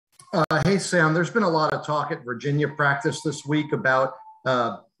Hey, Sam, there's been a lot of talk at Virginia practice this week about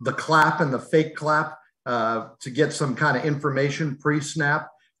the clap and the fake clap to get some kind of information pre-snap.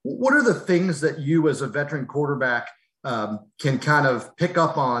 What are the things that you as a veteran quarterback can kind of pick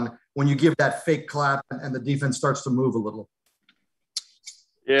up on when you give that fake clap and the defense starts to move a little?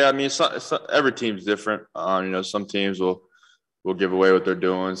 Yeah, I mean, every team's different. Some teams will give away what they're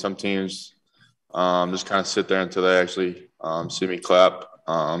doing. Some teams just kind of sit there until they actually see me clap.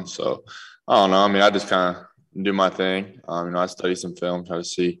 So I don't know. I mean, I just kind of do my thing. I study some film, try to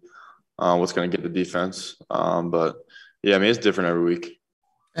see what's going to get the defense. But yeah, I mean, it's different every week.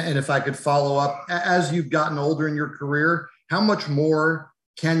 And if I could follow up, as you've gotten older in your career, how much more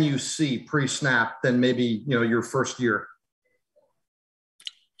can you see pre-snap than maybe, your first year?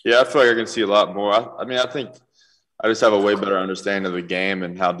 Yeah, I feel like I can see a lot more. I think I just have a way better understanding of the game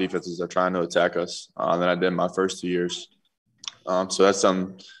and how defenses are trying to attack us than I did in my first 2 years. So that's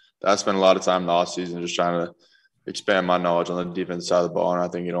something that I spent a lot of time in the offseason just trying to expand my knowledge on the defense side of the ball, and I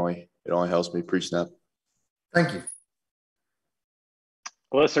think it only helps me pre-snap. Thank you.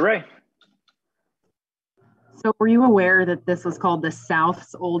 Alyssa Ray. So were you aware that this was called the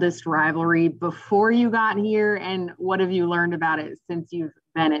South's oldest rivalry before you got here? And what have you learned about it since you've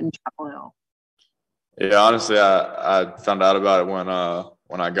been in Chapel Hill? Yeah, honestly, I found out about it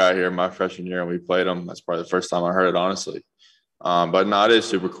when I got here my freshman year and we played them. That's probably the first time I heard it, honestly. But no, it is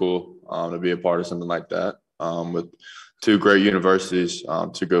super cool to be a part of something like that with two great universities,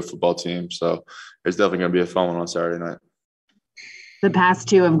 two good football teams. So it's definitely going to be a fun one on Saturday night. The past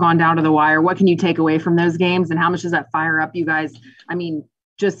two have gone down to the wire. What can you take away from those games, and how much does that fire up you guys? I mean,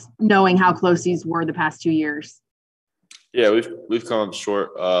 just knowing how close these were the past 2 years. Yeah, we've come up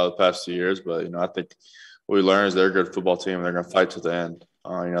short the past 2 years, but I think what we learned is they're a good football team and they're going to fight to the end.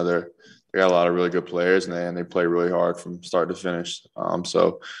 They got a lot of really good players and they play really hard from start to finish.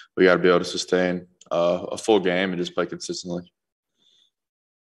 So we got to be able to sustain a full game and just play consistently.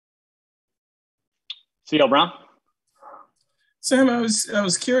 C.L. Brown. Sam, I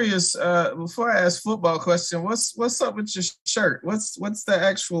was curious before I ask football question. What's up with your shirt? What's the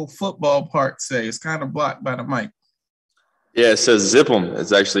actual football part say? It's kind of blocked by the mic. Yeah, it says Zip 'em.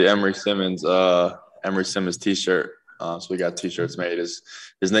 It's actually Emory Simmons' T-shirt. So we got T-shirts made. His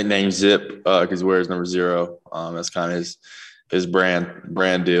nickname Zip because he wears number 0. That's kind of his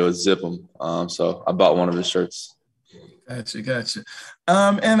brand deal is Zip 'em. So I bought one of his shirts. Gotcha.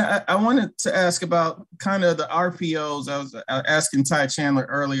 And I wanted to ask about kind of the RPOs. I was asking Ty Chandler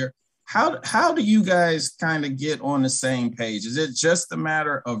earlier. How do you guys kind of get on the same page? Is it just a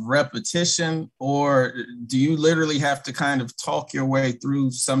matter of repetition, or do you literally have to kind of talk your way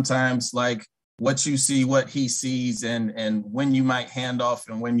through sometimes, like what you see, what he sees, and when you might hand off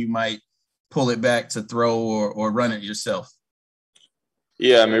and when you might pull it back to throw or run it yourself?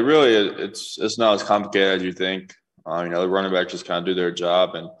 Yeah, I mean, really, it's not as complicated as you think. The running backs just kind of do their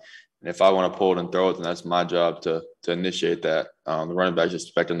job, and if I want to pull it and throw it, then that's my job to initiate that. The running back's just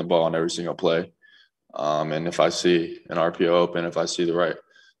expecting the ball on every single play. And if I see an RPO open, if I see the right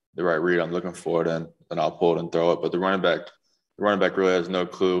read I'm looking for, then I'll pull it and throw it. But the running back really has no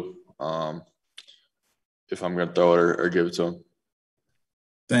clue if I'm going to throw it or give it to him.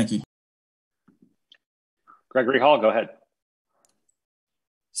 Thank you. Gregory Hall, go ahead.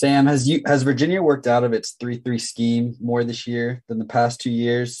 Sam, has Virginia worked out of its 3-3 scheme more this year than the past 2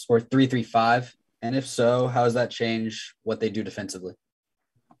 years, or 3-3-5? And if so, how has that changed what they do defensively?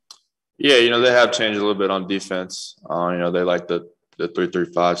 Yeah, they have changed a little bit on defense. They like the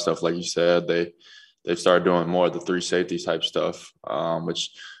 3-3-5 stuff, like you said. They've started doing more of the 3 safety type stuff, which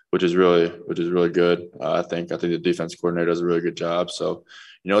is really good. I think the defense coordinator does a really good job. So,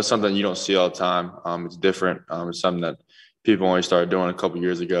 it's something you don't see all the time. It's different. It's something that people only started doing a couple of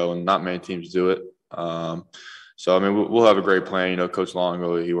years ago, and not many teams do it. So, I mean, we'll have a great plan. Coach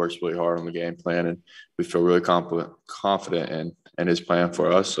Longo, he works really hard on the game plan, and we feel really confident in his plan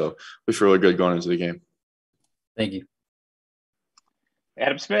for us. So we feel really good going into the game. Thank you.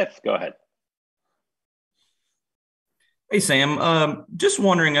 Adam Smith, go ahead. Hey, Sam, just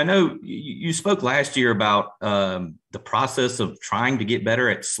wondering, I know you spoke last year about the process of trying to get better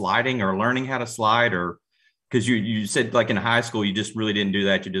at sliding or learning how to slide, or because you said like in high school, you just really didn't do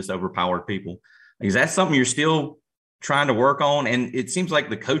that. You just overpowered people. Is that something you're still trying to work on? And it seems like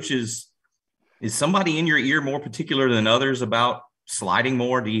the coaches, is somebody in your ear more particular than others about sliding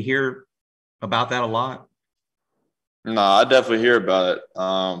more? Do you hear about that a lot? No, I definitely hear about it.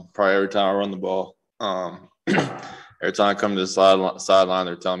 Probably every time I run the ball. Every time I come to the sideline,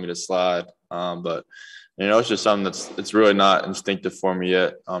 they're telling me to slide. But it's just something it's really not instinctive for me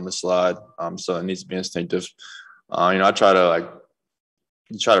yet to slide. So it needs to be instinctive. I try to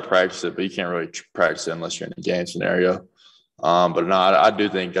you try to practice it, but you can't really practice it unless you're in a game scenario. But no, I do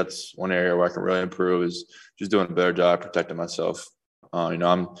think that's one area where I can really improve is just doing a better job protecting myself.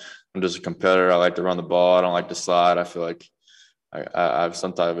 I'm just a competitor. I like to run the ball. I don't like to slide. I feel like I have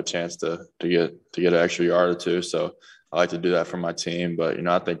some type of a chance to get an extra yard or two. So I like to do that for my team. But,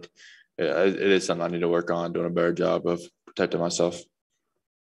 I think it is something I need to work on, doing a better job of protecting myself.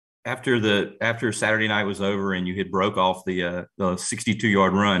 After Saturday night was over and you had broke off the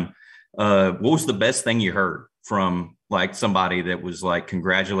 62-yard run, what was the best thing you heard from like somebody that was like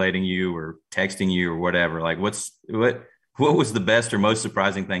congratulating you or texting you or whatever? Like what was the best or most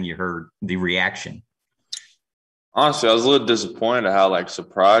surprising thing you heard? The reaction? Honestly, I was a little disappointed at how like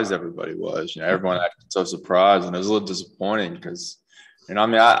surprised everybody was. Everyone acted so surprised, and it was a little disappointing because,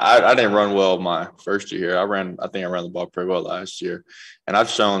 I didn't run well my first year here. I think I ran the ball pretty well last year, and I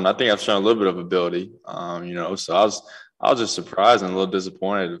think I've shown a little bit of ability. So I was just surprised and a little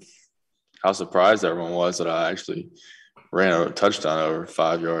disappointed of how surprised everyone was that I actually ran a touchdown over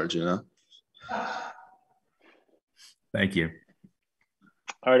 5 yards. Thank you.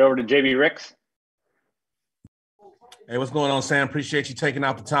 All right, over to JB Ricks. Hey, what's going on, Sam? Appreciate you taking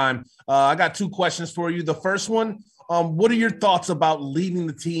out the time. I got 2 questions for you. The first one, what are your thoughts about leading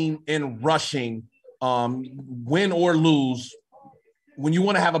the team in rushing, win or lose? When you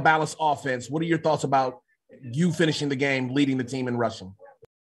want to have a balanced offense, what are your thoughts about you finishing the game, leading the team in rushing?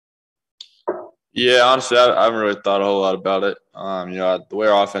 Yeah, honestly, I haven't really thought a whole lot about it. The way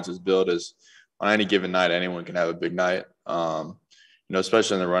our offense is built is on any given night, anyone can have a big night.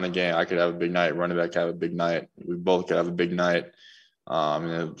 Especially in the running game, I could have a big night. Running back have a big night. We both could have a big night.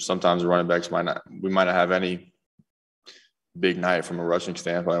 Sometimes the running backs might not have any big night from a rushing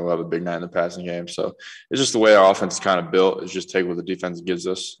standpoint. We'll have a big night in the passing game. So it's just the way our offense is kind of built. Is just take what the defense gives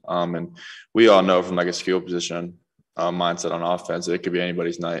us. And we all know from like a skill position mindset on offense, it could be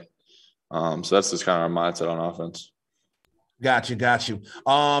anybody's night. So that's just kind of our mindset on offense. Got you.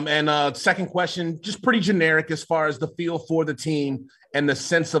 And second question, just pretty generic as far as the feel for the team and the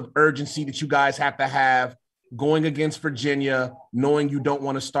sense of urgency that you guys have to have going against Virginia, knowing you don't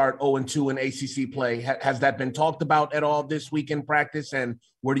want to start 0-2 in ACC play. Has that been talked about at all this week in practice? And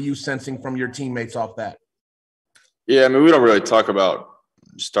what are you sensing from your teammates off that? Yeah, we don't really talk about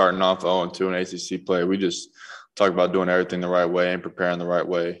starting off 0-2 in ACC play. We just talk about doing everything the right way and preparing the right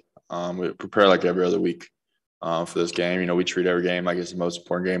way. We prepare like every other week for this game. We treat every game like it's the most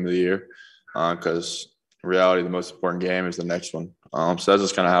important game of the year because in reality, the most important game is the next one. So that's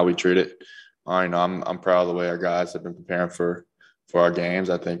just kind of how we treat it. I'm proud of the way our guys have been preparing for our games.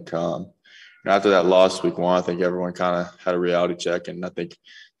 I think after that loss week 1, I think everyone kind of had a reality check, and I think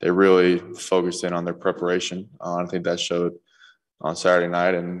they really focused in on their preparation. I think that showed on Saturday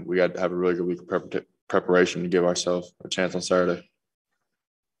night, and we got to have a really good week of preparation to give ourselves a chance on Saturday.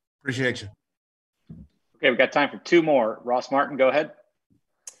 Appreciate you. Okay, we've got time for 2 more. Ross Martin, go ahead.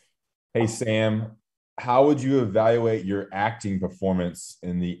 Hey, Sam. How would you evaluate your acting performance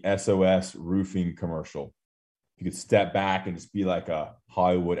in the SOS roofing commercial? You could step back and just be like a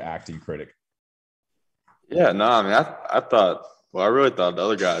Hollywood acting critic. Yeah, no, I really thought the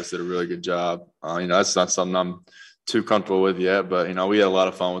other guys did a really good job. That's not something I'm too comfortable with yet, but, we had a lot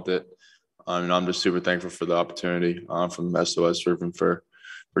of fun with it. I'm just super thankful for the opportunity from SOS roofing for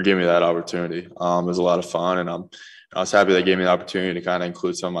giving me that opportunity. It was a lot of fun, and I was happy they gave me the opportunity to kind of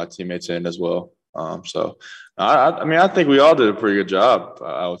include some of my teammates in as well. I think we all did a pretty good job,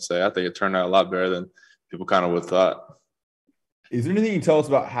 I would say. I think it turned out a lot better than people kind of would thought. Is there anything you can tell us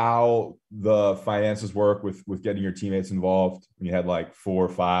about how the finances work with getting your teammates involved? When you had like 4,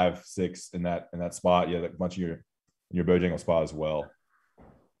 5, 6 in that spot, you had a bunch of your Bojangles spot as well.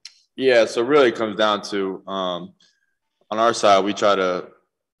 Yeah, so really it comes down to on our side, we try to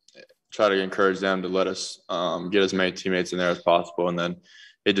encourage them to let us get as many teammates in there as possible, and then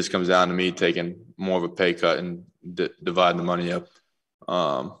it just comes down to me taking more of a pay cut and dividing the money up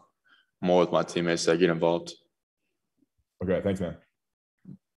more with my teammates that get involved. Okay, thanks, man.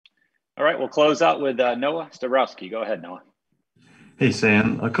 All right, we'll close out with Noah Stavrowski. Go ahead, Noah. Hey,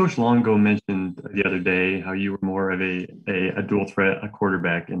 Sam. Coach Longo mentioned the other day how you were more of a dual threat, a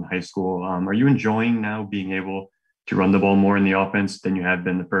quarterback in high school. Are you enjoying now being able to run the ball more in the offense than you have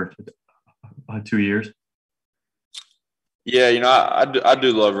been the first 2 years? Yeah, I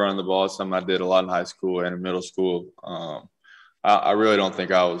do love running the ball. It's something I did a lot in high school and in middle school. I really don't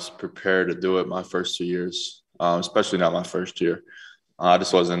think I was prepared to do it my first 2 years, especially not my first year. I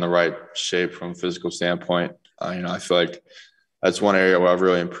just wasn't in the right shape from a physical standpoint. I feel like that's one area where I've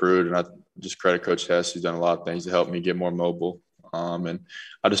really improved, and I just credit Coach Hess. He's done a lot of things to help me get more mobile. And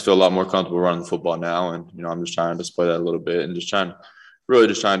I just feel a lot more comfortable running the football now. And, I'm just trying to display that a little bit and just trying to really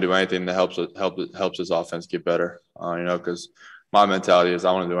just trying to do anything that helps this offense get better. Because my mentality is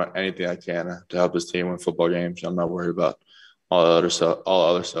I want to do anything I can to help this team win football games. I'm not worried about all the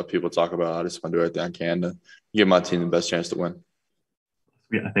other stuff people talk about. I just want to do everything I can to give my team the best chance to win.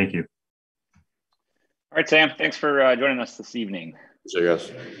 Yeah, thank you. All right, Sam. Thanks for joining us this evening. See you guys.